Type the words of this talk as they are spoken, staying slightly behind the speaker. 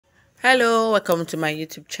Hello, welcome to my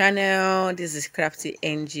YouTube channel. This is Crafty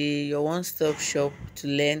NG, your one-stop shop to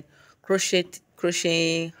learn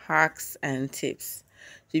crocheting hacks and tips.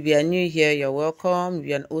 So if you are new here, you're welcome. If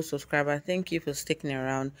you're an old subscriber, thank you for sticking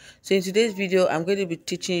around. So in today's video, I'm going to be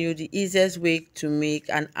teaching you the easiest way to make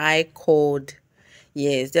an eye cord.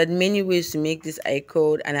 Yes, there are many ways to make this eye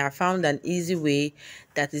cord, and I found an easy way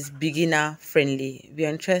that is beginner friendly. If you're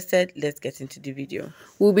interested, let's get into the video.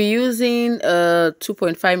 We'll be using a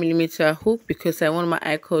 2.5mm hook because I want my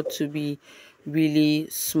eye cord to be really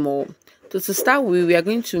small. So to start with, we are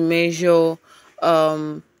going to measure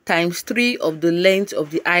times 3 of the length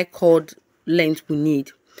of the eye cord length we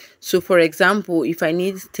need. So for example, if I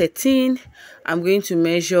need 13, I'm going to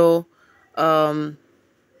measure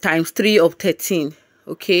times 3 of 13.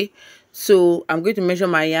 Okay, so I'm going to measure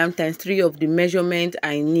my yarn times 3 of the measurement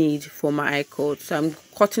I need for my eye cord. So I'm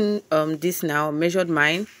cutting this now. Measured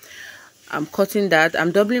mine. I'm cutting that.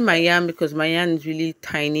 I'm doubling my yarn because my yarn is really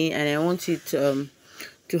tiny and I want it to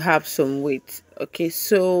have some weight. Okay,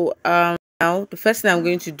 so now the first thing I'm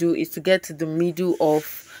going to do is to get to the middle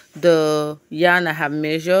of the yarn I have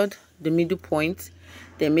measured, the middle point,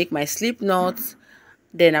 then make my slip knots.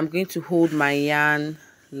 Then I'm going to hold my yarn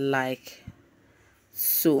like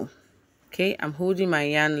so. Okay, I'm holding my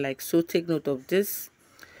yarn like so. Take note of this.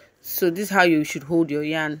 So this is how you should hold your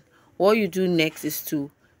yarn. What you do next is to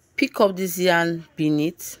pick up this yarn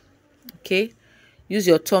beneath. Okay, use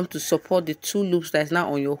your thumb to support the 2 loops that is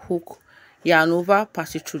now on your hook. Yarn over,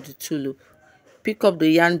 pass it through the 2 loops. Pick up the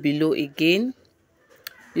yarn below again.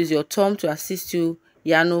 Use your thumb to assist you.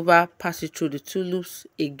 Yarn over, pass it through the 2 loops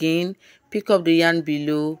again. Pick up the yarn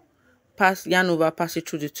below, pass yarn over, pass it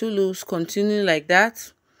through the 2 loops. Continue like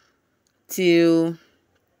that till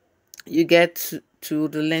you get to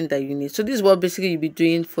the length that you need. So this is what basically you'll be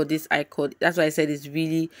doing for this eye cord. That's why I said it's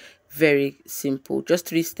really very simple. Just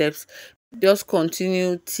 3 steps. Just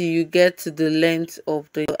continue till you get to the length of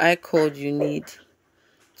the eye cord you need.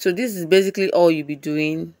 So this is basically all you'll be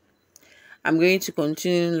doing. I'm going to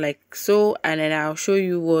continue like so, and then I'll show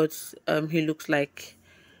you what he looks like.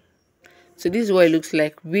 So this is what it looks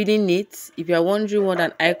like, really neat. If you're wondering what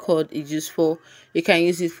an eye cord is used for, you can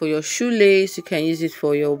use it for your shoelace, you can use it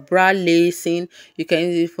for your bra lacing, you can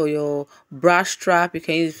use it for your bra strap, you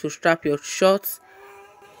can use it to strap your shorts,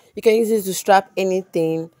 you can use it to strap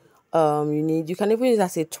anything you need. You can even use it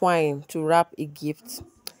as a twine to wrap a gift.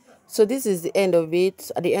 So this is the end of it.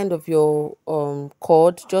 At the end of your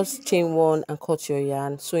cord, just chain 1 and cut your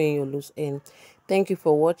yarn, sew in your loose end. Thank you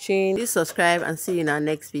for watching. Please subscribe and see you in our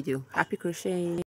next video. Happy crocheting.